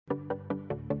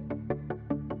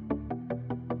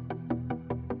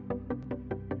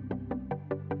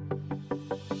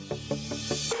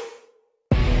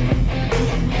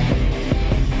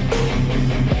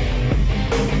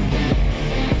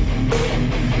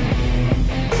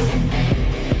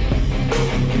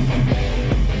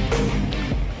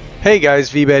Hey guys,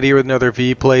 VIII here with another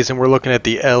V-Plays, and we're looking at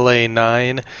the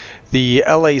LA-9. The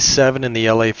LA-7 and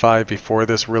the LA-5 before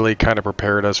this really kind of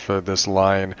prepared us for this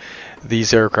line.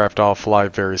 These aircraft all fly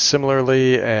very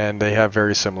similarly, and they have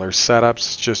very similar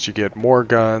setups, just you get more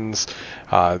guns,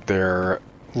 they're a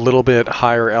little bit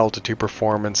higher altitude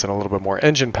performance and a little bit more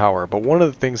engine power. But one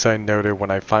of the things I noted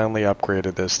when I finally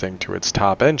upgraded this thing to its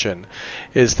top engine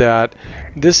is that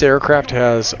this aircraft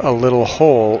has a little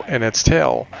hole in its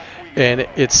tail. And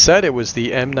it said it was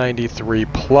the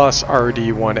M93 plus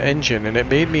RD1 engine, and it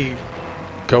made me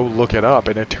go look it up,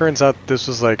 and it turns out this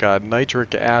was like a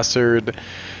nitric acid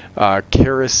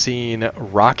kerosene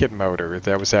rocket motor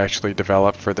that was actually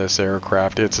developed for this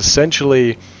aircraft. It's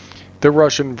essentially the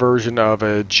Russian version of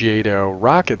a JATO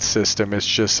rocket system. It's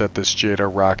just that this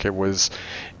JATO rocket was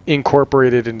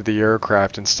incorporated into the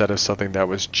aircraft instead of something that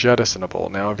was jettisonable.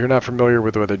 Now, if you're not familiar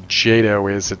with what a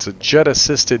JATO is, it's a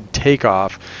jet-assisted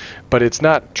takeoff, but it's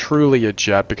not truly a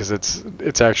jet because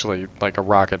it's actually like a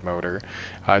rocket motor.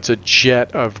 It's a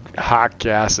jet of hot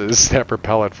gases that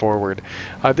propel it forward.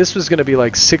 This was going to be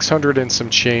like 600 and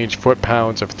some change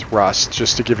foot-pounds of thrust,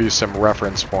 just to give you some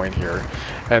reference point here.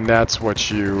 And that's what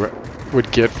you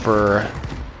would get for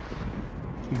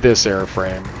this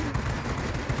airframe.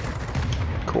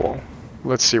 Cool.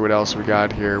 Let's see what else we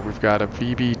got here. We've got a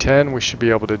VB-10. We should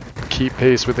be able to keep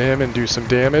pace with him and do some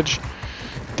damage.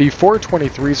 The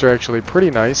 423s are actually pretty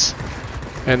nice,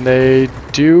 and they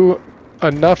do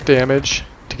enough damage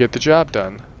to get the job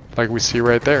done, like we see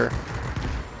right there.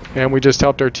 And we just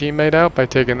helped our teammate out by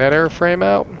taking that airframe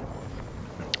out.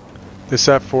 This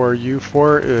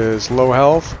F4U4 is low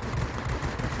health.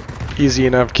 Easy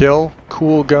enough kill.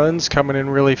 Cool guns coming in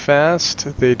really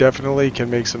fast. They definitely can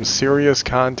make some serious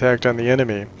contact on the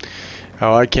enemy.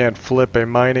 Now, I can't flip a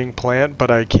mining plant, but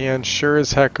I can sure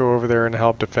as heck go over there and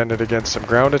help defend it against some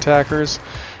ground attackers.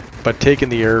 But taking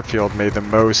the airfield made the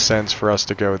most sense for us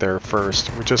to go there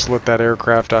first. We just lit that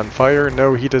aircraft on fire.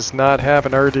 No, he does not have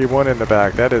an RD1 in the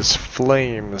back. That is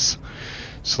flames.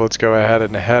 So let's go ahead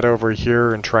and head over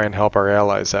here and try and help our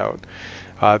allies out.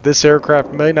 This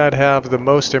aircraft may not have the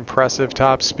most impressive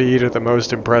top speed or the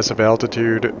most impressive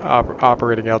altitude,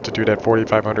 operating altitude at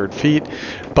 4,500 feet,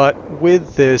 but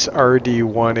with this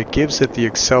RD1 it gives it the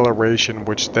acceleration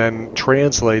which then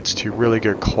translates to really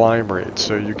good climb rates,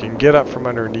 so you can get up from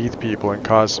underneath people and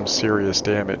cause some serious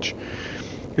damage.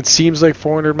 It seems like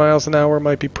 400 miles an hour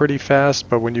might be pretty fast,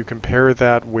 but when you compare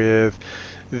that with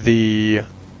the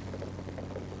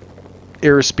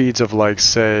airspeeds of, like,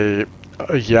 say,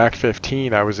 a Yak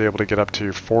 15, I was able to get up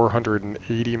to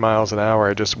 480 miles an hour.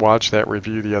 I just watched that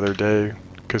review the other day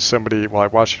because somebody, well, I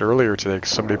watched it earlier today because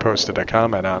somebody posted a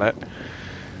comment on it.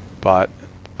 But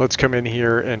let's come in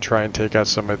here and try and take out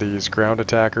some of these ground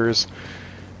attackers.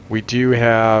 We do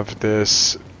have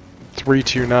this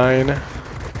 329.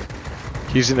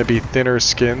 He's going to be thinner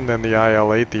skinned than the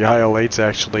IL-8. The IL-8 is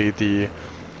actually the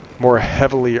more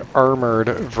heavily armored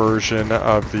version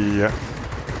of the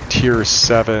Tier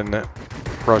 7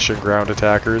 Russian ground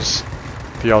attackers.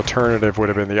 The alternative would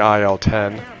have been the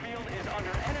IL-10.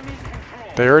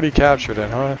 They already captured it,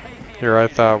 huh? Here, I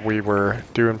thought we were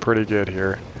doing pretty good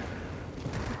here.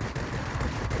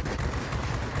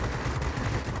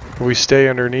 If we stay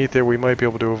underneath it, we might be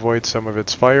able to avoid some of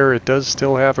its fire. It does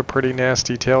still have a pretty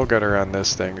nasty tail gunner on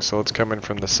this thing, so let's come in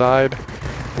from the side,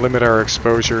 limit our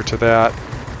exposure to that,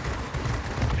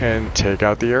 and take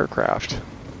out the aircraft.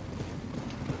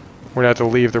 We're going to have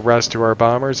to leave the rest to our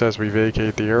bombers as we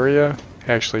vacate the area.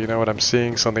 Actually, you know what? I'm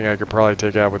seeing something I could probably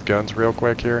take out with guns real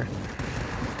quick here.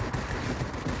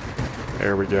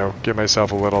 There we go. Give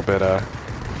myself a little bit of...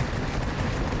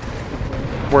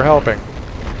 We're helping.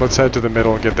 Let's head to the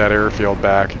middle and get that airfield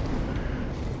back.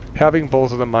 Having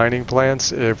both of the mining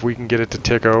plants, if we can get it to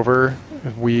tick over,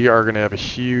 we are going to have a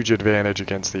huge advantage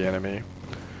against the enemy.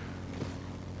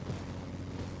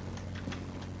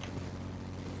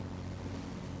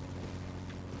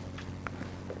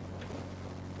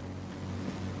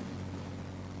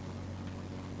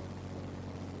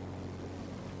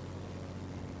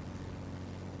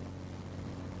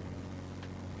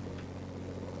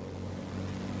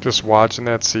 Just watching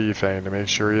that sea fang to make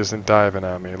sure he isn't diving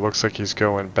on me. It looks like he's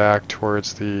going back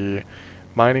towards the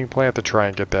mining plant to try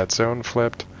and get that zone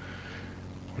flipped.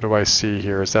 What do I see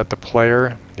here? Is that the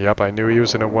player? Yep, I knew he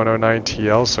was in a 109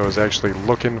 TL, so I was actually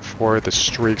looking for the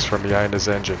streaks from behind his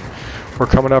engine. We're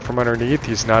coming up from underneath.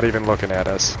 He's not even looking at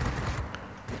us.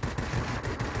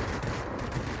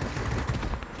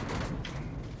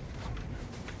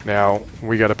 Now,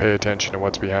 we got to pay attention to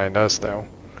what's behind us, though.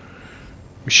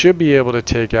 We should be able to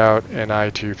take out an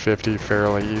I-250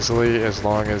 fairly easily as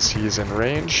long as he's in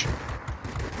range.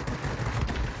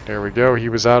 There we go. He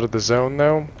was out of the zone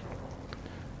though.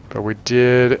 But we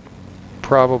did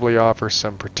probably offer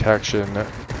some protection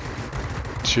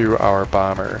to our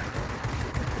bomber.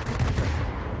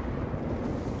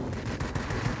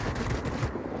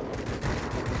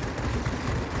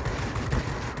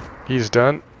 He's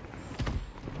done.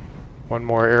 One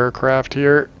more aircraft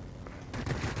here.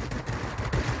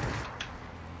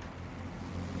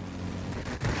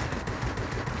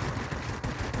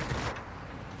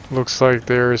 Looks like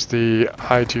there's the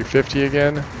I-250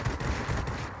 again.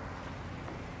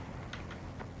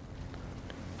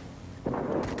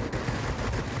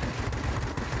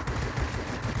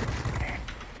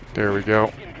 There we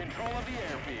go.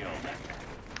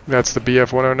 That's the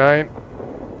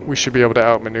BF-109. We should be able to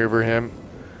outmaneuver him.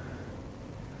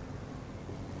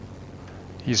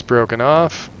 He's broken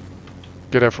off.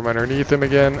 Get up from underneath him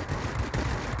again.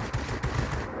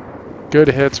 Good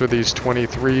hits with these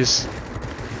 23s.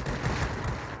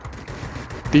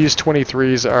 These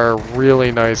 23s are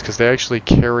really nice because they actually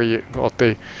carry, well,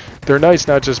 they're nice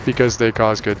not just because they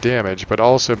cause good damage, but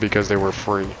also because they were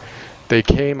free. They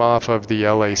came off of the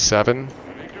LA-7,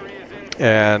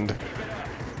 and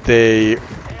they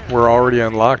were already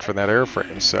unlocked from that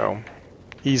airframe, so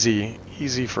easy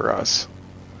for us.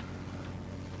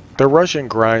 The Russian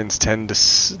grinds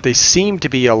they seem to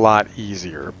be a lot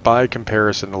easier by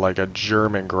comparison to like a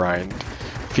German grind.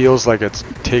 Feels like it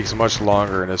takes much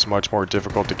longer and is much more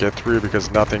difficult to get through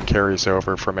because nothing carries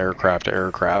over from aircraft to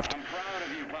aircraft.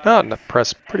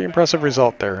 Pretty impressive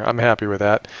result there. I'm happy with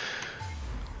that.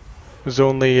 It was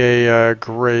only a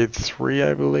grade 3,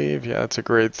 I believe. Yeah, it's a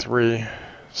grade 3.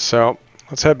 So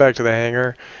let's head back to the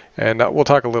hangar, and we'll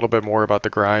talk a little bit more about the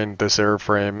grind, this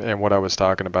airframe, and what I was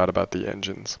talking about the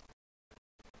engines.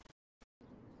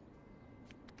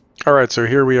 Alright, so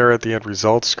here we are at the end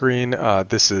results screen.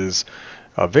 This is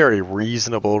a very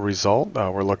reasonable result.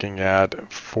 We're looking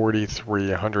at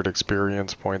 4,300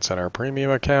 experience points on our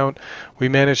premium account. We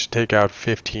managed to take out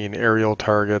 15 aerial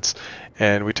targets,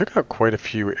 and we took out quite a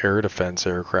few air defense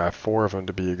aircraft, 4 of them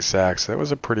to be exact. So that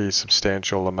was a pretty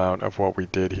substantial amount of what we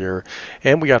did here.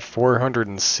 And we got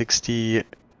 460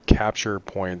 capture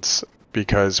points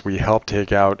because we helped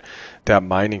take out that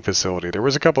mining facility. There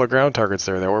was a couple of ground targets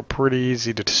there that were pretty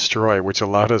easy to destroy, which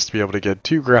allowed us to be able to get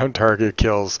 2 ground target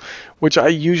kills, which I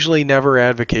usually never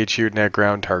advocate shooting at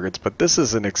ground targets, but this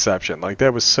is an exception. Like,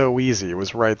 that was so easy. It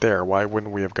was right there. Why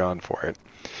wouldn't we have gone for it?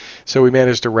 So we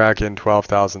managed to rack in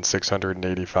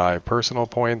 12,685 personal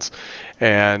points,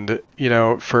 and, you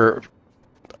know, for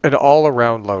an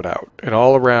all-around loadout, an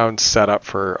all-around setup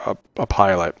for a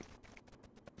pilot,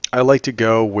 I like to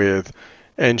go with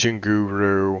Engine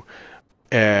Guru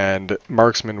and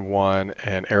Marksman 1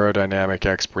 and Aerodynamic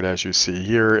Expert, as you see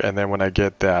here, and then when I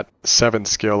get that 7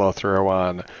 skill, I'll throw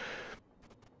on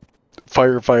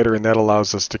Firefighter, and that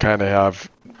allows us to kind of have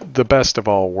the best of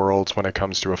all worlds when it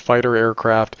comes to a fighter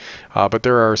aircraft, but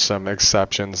there are some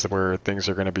exceptions where things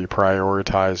are going to be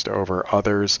prioritized over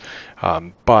others.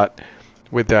 But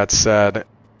with that said,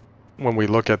 when we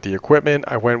look at the equipment,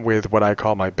 I went with what I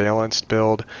call my balanced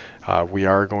build. We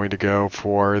are going to go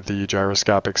for the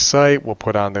gyroscopic sight. We'll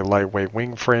put on the lightweight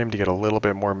wing frame to get a little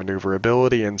bit more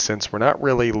maneuverability, and since we're not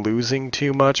really losing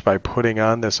too much by putting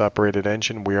on this uprated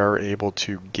engine, we are able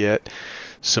to get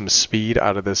some speed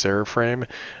out of this airframe.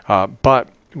 But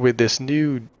with this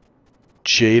new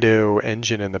JATO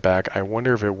engine in the back, I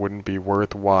wonder if it wouldn't be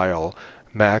worthwhile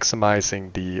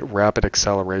maximizing the rapid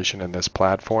acceleration in this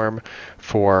platform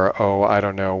for, I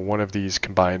don't know, one of these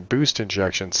combined boost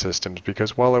injection systems,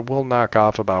 because while it will knock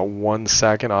off about 1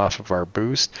 second off of our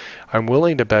boost, I'm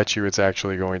willing to bet you it's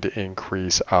actually going to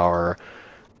increase our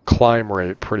climb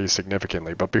rate pretty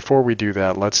significantly. But before we do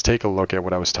that, let's take a look at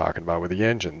what I was talking about with the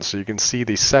engines. So you can see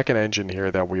the second engine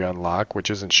here that we unlock,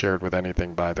 which isn't shared with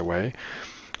anything, by the way,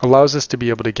 allows us to be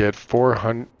able to get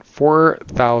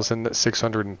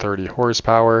 4,630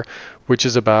 horsepower, which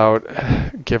is about,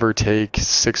 give or take,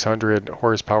 600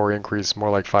 horsepower increase, more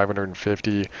like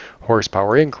 550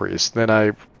 horsepower increase. Then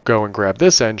I go and grab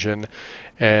this engine,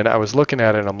 and I was looking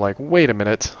at it, and I'm like, wait a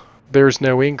minute, there's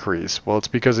no increase. Well, it's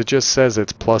because it just says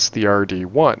it's plus the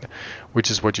RD1, which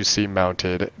is what you see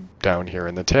mounted down here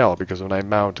in the tail, because when I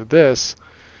mount this,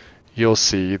 you'll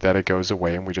see that it goes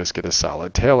away and we just get a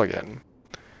solid tail again.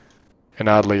 And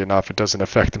oddly enough, it doesn't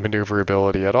affect the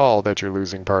maneuverability at all that you're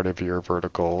losing part of your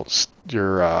vertical,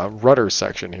 rudder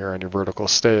section here on your vertical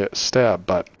stab.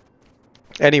 But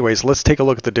anyways, let's take a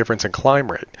look at the difference in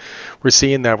climb rate. We're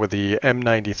seeing that with the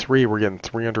M93, we're getting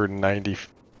 390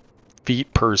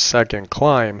 feet per second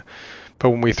climb. But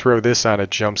when we throw this on,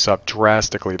 it jumps up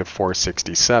drastically to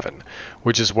 467,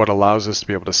 which is what allows us to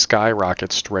be able to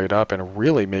skyrocket straight up, and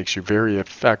really makes you very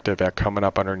effective at coming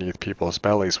up underneath people's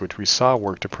bellies, which we saw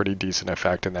worked a pretty decent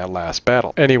effect in that last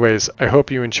battle. Anyways, I hope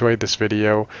you enjoyed this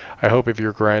video. I hope if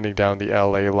you're grinding down the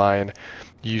LA line,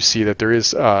 you see that there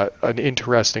is an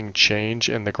interesting change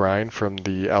in the grind from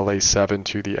the LA7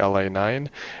 to the LA9,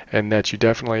 and that you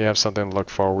definitely have something to look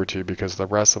forward to, because the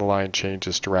rest of the line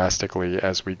changes drastically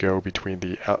as we go between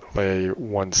the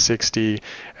LA160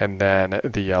 and then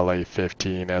the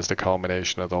LA15 as the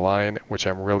culmination of the line, which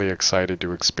I'm really excited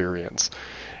to experience.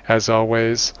 As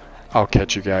always, I'll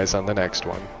catch you guys on the next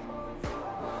one.